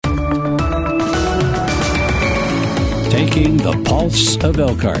Taking the pulse of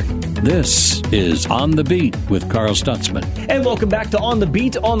Elkhart. This is On the Beat with Carl Stutzman. And welcome back to On the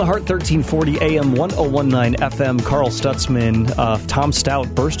Beat on the Heart 1340 AM 1019 FM. Carl Stutzman, Tom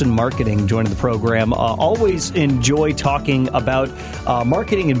Stout, Burst in Marketing, joining the program. Always enjoy talking about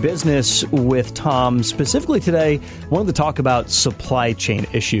marketing and business with Tom. Specifically today, wanted to talk about supply chain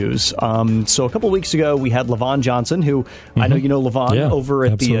issues. So a couple of weeks ago, we had LaVon Johnson, who I know you know LaVon, over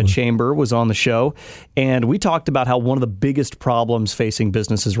at the Chamber, was on the show. And we talked about how one of the biggest problems facing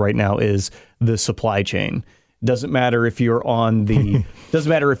businesses right now is the supply chain. Doesn't matter if you're on the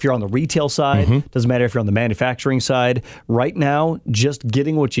retail side, doesn't matter if you're on the manufacturing side. Right now, just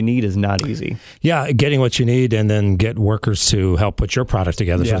getting what you need is not easy. Yeah, getting what you need and then get workers to help put your product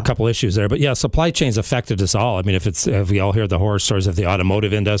together. There's a couple issues there. But yeah, supply chains affected us all. I mean, if we all hear the horror stories of the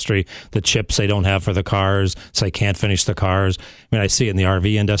automotive industry, the chips they don't have for the cars, so they can't finish the cars. I mean, I see it in the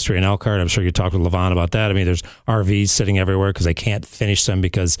RV industry in Elkhart. I'm sure you talked with LaVon about that. I mean, there's RVs sitting everywhere because they can't finish them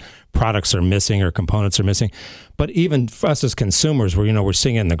because products are missing or components are missing. But even for us as consumers, we're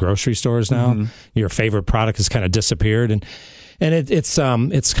seeing it in the grocery stores now. Your favorite product has kind of disappeared, and it's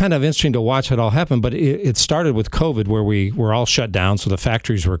kind of interesting to watch it all happen. But it started with COVID, where we were all shut down, so the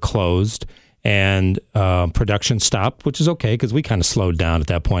factories were closed and production stopped, which is okay because we kind of slowed down at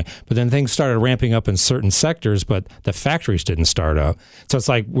that point. But then things started ramping up in certain sectors, but the factories didn't start up. So it's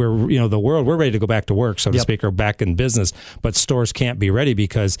like we're ready to go back to work, so to speak, or back in business, but stores can't be ready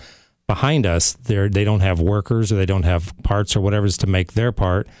because behind us, they don't have workers or they don't have parts or whatever it is to make their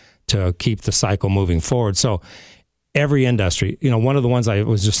part to keep the cycle moving forward. So every industry, one of the ones I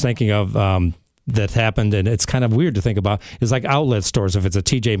was just thinking of that happened, and it's kind of weird to think about, is like outlet stores. If it's a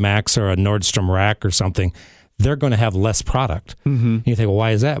TJ Maxx or a Nordstrom Rack or something, they're going to have less product. And you think, well,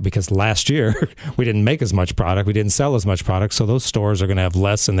 why is that? Because last year we didn't make as much product. We didn't sell as much product. So those stores are going to have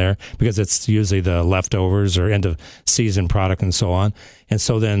less in there because it's usually the leftovers or end of season product and so on. And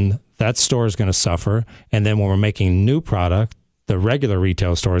so then that store is going to suffer. And then when we're making new product, the regular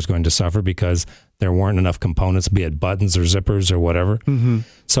retail store is going to suffer because there weren't enough components, be it buttons or zippers or whatever.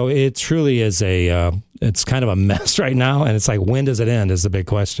 So it truly is it's kind of a mess right now, and it's like, when does it end is the big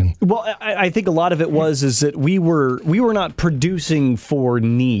question. Well, I think a lot of it is that we were not producing for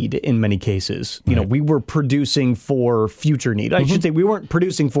need in many cases. We were producing for future need. I should say we weren't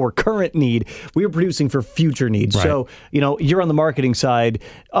producing for current need. We were producing for future needs. Right. So, you're on the marketing side,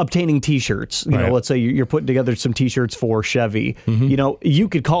 obtaining T-shirts. Let's say you're putting together some T-shirts for Chevy. You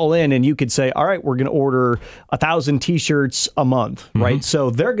could call in and you could say, all right, we're going to order 1,000 T-shirts a month, right? So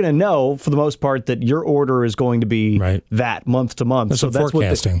they're going to know, for the most part, that your order is going to be that month to month. That's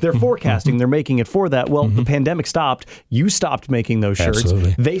forecasting. They're forecasting. They're making it for that. Well, the pandemic stopped. You stopped making those shirts.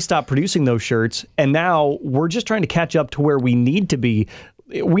 Absolutely. They stopped producing those shirts. And now we're just trying to catch up to where we need to be.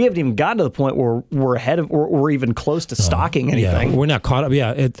 We haven't even gotten to the point where we're ahead of, or we're even close to stocking anything. Yeah, we're not caught up.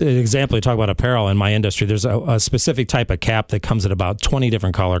 Yeah, an example, you talk about apparel in my industry. There's a specific type of cap that comes in about 20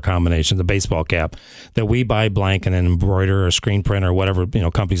 different color combinations, a baseball cap, that we buy blank and then embroider or screen print or whatever,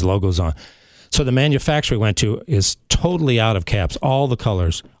 company's logos on. So the manufacturer we went to is totally out of caps, all the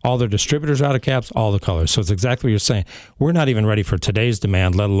colors. All their distributors are out of caps, all the colors. So it's exactly what you're saying. We're not even ready for today's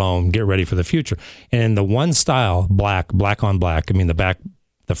demand, let alone get ready for the future. And in the one style, black on black,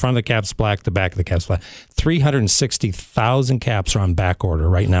 the front of the cap's black, the back of the cap's black. 360,000 caps are on back order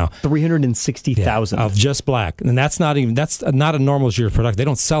right now. 360,000 of just black, and that's not a normal year's production. They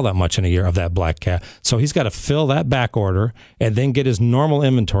don't sell that much in a year of that black cap. So he's got to fill that back order and then get his normal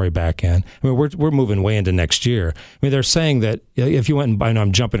inventory back in. I mean, we're moving way into next year. I mean, they're saying that if you went and buy, I know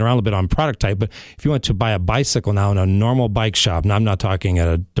I'm jumping around a bit on product type, but if you went to buy a bicycle now in a normal bike shop, now I'm not talking at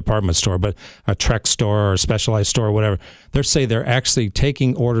a department store, but a Trek store or a Specialized store or whatever, they're actually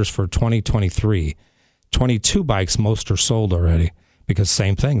taking orders for 2023. 22 bikes, most are sold already, because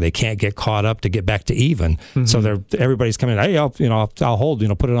same thing, they can't get caught up to get back to even. So everybody's coming in, hey, I'll hold,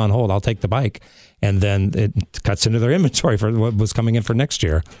 put it on hold, I'll take the bike, and then it cuts into their inventory for what was coming in for next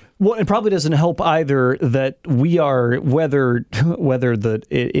year. Well, it probably doesn't help either that we are, whether the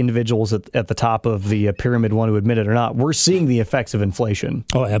individuals at the top of the pyramid want to admit it or not, we're seeing the effects of inflation.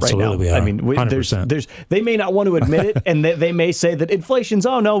 Oh, absolutely, right now. we are. I mean, 100%. They may not want to admit it, and they may say that inflation's,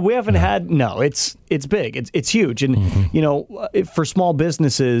 we haven't had. No, it's big, it's huge, and for small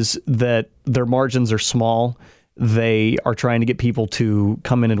businesses that their margins are small, they are trying to get people to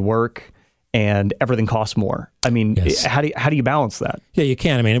come in and work, and everything costs more. I mean, yes. How do you balance that? Yeah, you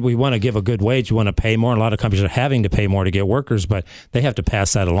can. I mean, we want to give a good wage. We want to pay more. A lot of companies are having to pay more to get workers, but they have to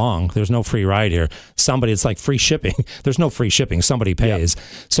pass that along. There's no free ride here. It's like free shipping. There's no free shipping. Somebody pays. Yep.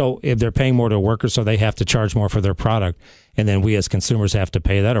 So if they're paying more to workers, so they have to charge more for their product, and then we as consumers have to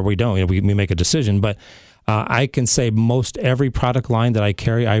pay that, or we don't. We make a decision, but I can say most every product line that I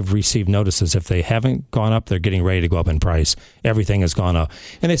carry, I've received notices. If they haven't gone up, they're getting ready to go up in price. Everything has gone up.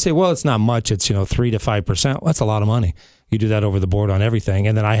 And they say, well, it's not much. It's 3 to 5%. Well, that's a lot of money. You do that over the board on everything,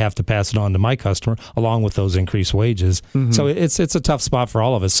 and then I have to pass it on to my customer along with those increased wages. Mm-hmm. So it's a tough spot for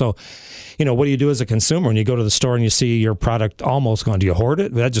all of us. So, what do you do as a consumer when you go to the store and you see your product almost gone? Do you hoard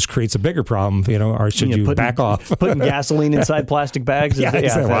it? That just creates a bigger problem, or should you back off? Putting gasoline inside plastic bags,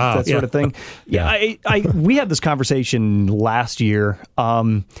 that sort of thing. We had this conversation last year.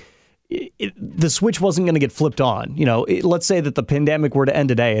 The switch wasn't going to get flipped on. Let's say that the pandemic were to end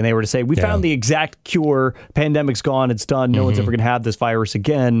today and they were to say, we found the exact cure, pandemic's gone, it's done, no one's ever going to have this virus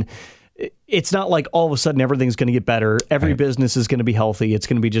again. It's not like all of a sudden everything's going to get better. Every business is going to be healthy. It's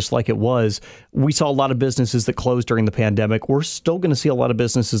going to be just like it was. We saw a lot of businesses that closed during the pandemic. We're still going to see a lot of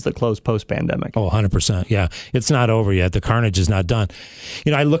businesses that close post-pandemic. Oh, 100%. Yeah. It's not over yet. The carnage is not done.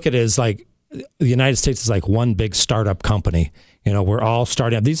 I look at it as like the United States is like one big startup company. We're all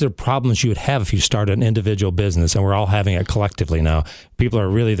starting up. These are problems you would have if you start an individual business, and we're all having it collectively now.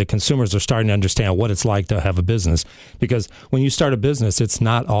 The consumers are starting to understand what it's like to have a business, because when you start a business, it's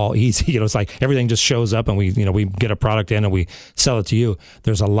not all easy. It's like everything just shows up and we get a product in and we sell it to you.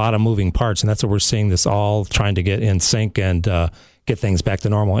 There's a lot of moving parts, and that's what we're seeing, this all trying to get in sync and get things back to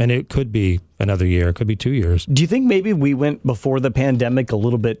normal. And it could be another year. It could be 2 years. Do you think maybe we went before the pandemic a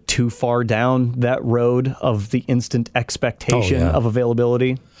little bit too far down that road of the instant expectation of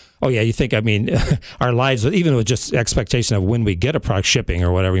availability? Oh, yeah. You think, our lives, even with just expectation of when we get a product shipping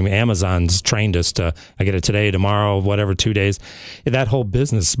or whatever, Amazon's trained us to, I get it today, tomorrow, whatever, 2 days. That whole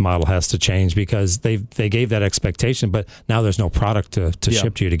business model has to change because they gave that expectation, but now there's no product to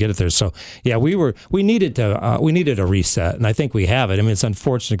ship to you to get it there. So, yeah, we needed a reset, and I think we have it. It's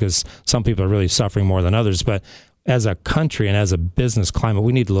unfortunate because some people are really suffering more than others, but as a country and as a business climate,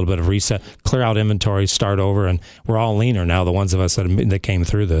 we need a little bit of reset, clear out inventory, start over, and we're all leaner now, the ones of us that came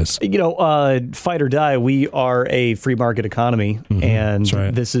through this. Fight or die, we are a free market economy, and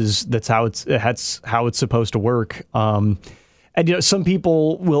that's how it's supposed to work. And some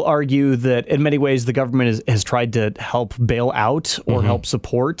people will argue that in many ways the government has tried to help bail out or help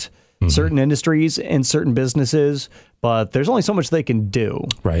support certain industries and certain businesses, but there's only so much they can do.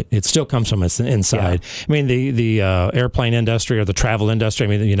 Right. It still comes from inside. Yeah. The airplane industry or the travel industry,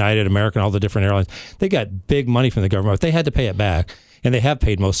 the United, American, all the different airlines, they got big money from the government. But they had to pay it back. And they have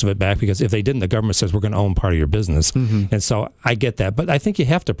paid most of it back because if they didn't, the government says we're going to own part of your business. And so I get that. But I think you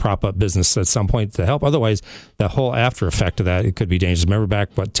have to prop up business at some point to help. Otherwise, the whole after effect of that, it could be dangerous. Remember back,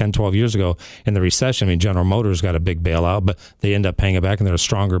 10, 12 years ago in the recession, General Motors got a big bailout, but they end up paying it back, and they're a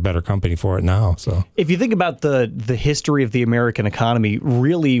stronger, better company for it now. So if you think about the history of the American economy,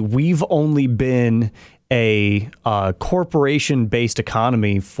 really, we've only been a corporation-based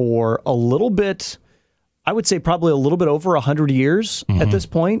economy for a little bit. I would say probably a little bit over 100 years at this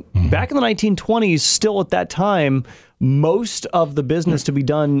point. Back in the 1920s, still at that time, most of the business to be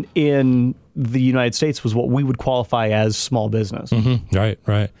done in the United States was what we would qualify as small business. Right.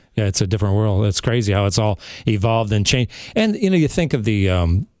 Yeah, it's a different world. It's crazy how it's all evolved and changed. And, you think of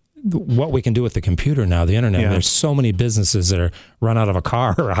the what we can do with the computer now, the internet. There's so many businesses that are run out of a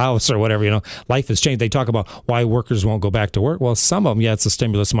car or a house or whatever. Life has changed. They talk about why workers won't go back to work. Well, some of them, it's the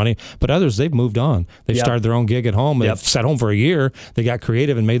stimulus money, but others, they've moved on. They've started their own gig at home. They've sat home for a year. They got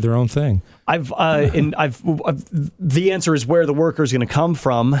creative and made their own thing. The answer is where the worker is going to come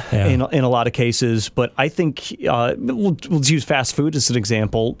from in a lot of cases. But I think we'll use fast food as an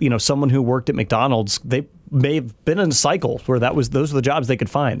example. Someone who worked at McDonald's, they may have been in a cycle where those are the jobs they could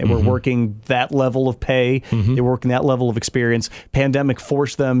find. They were working that level of pay. They were working that level of experience. Pandemic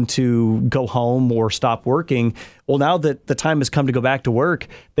forced them to go home or stop working. Well, now that the time has come to go back to work,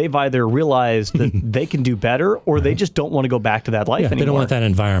 they've either realized that they can do better or they just don't want to go back to that life anymore. They don't want that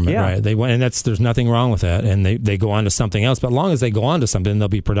environment, right? And there's nothing wrong with that. And they go on to something else. But as long as they go on to something, they'll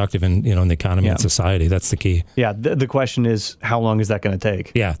be productive in the economy and society. That's the key. Yeah. The question is, how long is that going to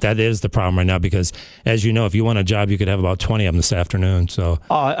take? Yeah, that is the problem right now because, as you know, if you want a job, you could have about 20 of them this afternoon. So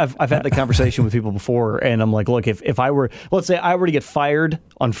I've had the conversation with people before, and I'm like, look, if I were, let's say I were to get fired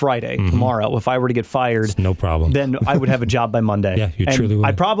on Friday, tomorrow, if I were to get fired, it's no problem. Then I would have a job by Monday. Yeah, you truly would.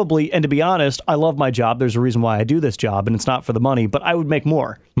 I probably, and to be honest, I love my job. There's a reason why I do this job, and it's not for the money, but I would make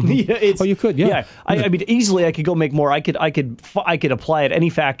more. You could, yeah. I mean, easily I could go make more. I could apply at any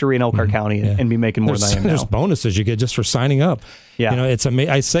factory in Elkhart County and be making more than I am now. There's bonuses you get just for signing up. Yeah. You know, it's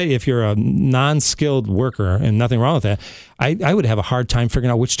I say if you're a non-skilled worker, and nothing wrong with that, I would have a hard time figuring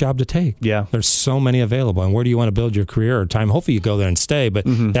out which job to take. Yeah. There's so many available, and where do you want to build your career or time? Hopefully you go there and stay, but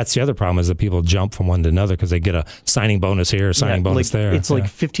that's the other problem is that people jump from one to another because they get a signing bonus here, a signing bonus there. It's like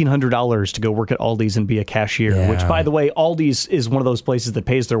 $1,500 to go work at Aldi's and be a cashier, which, by the way, Aldi's is one of those places that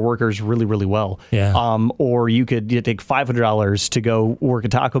pays their workers really, really well. Yeah. Or you could take $500 to go work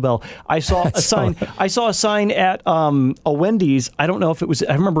at Taco Bell. I saw a sign at a Wendy's. I don't know if it was,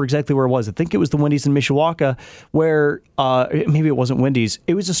 I remember exactly where it was. I think it was the Wendy's in Mishawaka where maybe it wasn't Wendy's.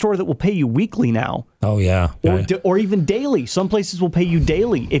 It was a store that will pay you weekly now. Oh, yeah. Or even daily. Some places will pay you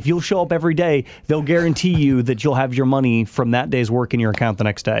daily. If you'll show up every day, they'll guarantee you that you'll have your money from that day's work in your account the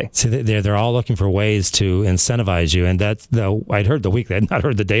next day. See, they're all looking for ways to incentivize you. And I'd heard the weekly. I'd not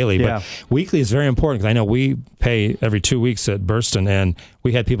heard the daily. But weekly is very important because I know we pay every 2 weeks at Burston, and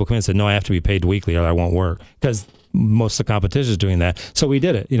we had people come in and said, no, I have to be paid weekly or I won't work. Because most of the competition is doing that. So we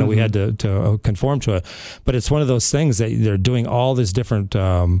did it. You know, we had to conform to it. But it's one of those things that they're doing all these different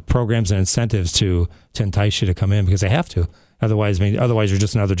programs and incentives to entice you to come in because they have to. Otherwise you're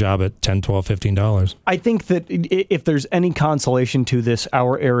just another job at $10, $12, $15. I think that if there's any consolation to this,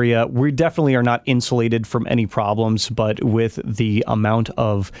 our area, we definitely are not insulated from any problems, but with the amount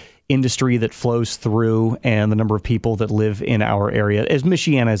of industry that flows through and the number of people that live in our area, as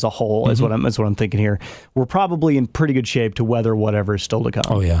Michiana as a whole, is what I'm thinking here, we're probably in pretty good shape to weather whatever is still to come.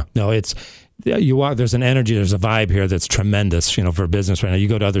 Oh, yeah. No, there's an energy, there's a vibe here that's tremendous, for business right now. You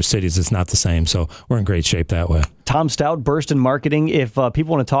go to other cities, it's not the same. So we're in great shape that way. Tom Stout, Burston Marketing. If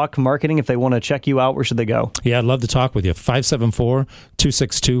people want to talk marketing, if they want to check you out, where should they go? Yeah, I'd love to talk with you.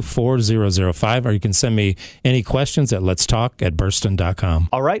 574-262-4005, or you can send me any questions at letstalk@burston.com.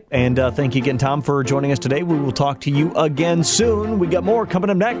 All right. And thank you again, Tom, for joining us today. We will talk to you again soon. We got more coming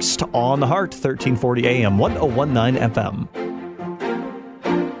up next on The Heart, 1340 AM, 1019 FM.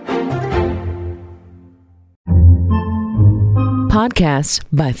 Podcasts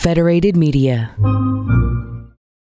by Federated Media.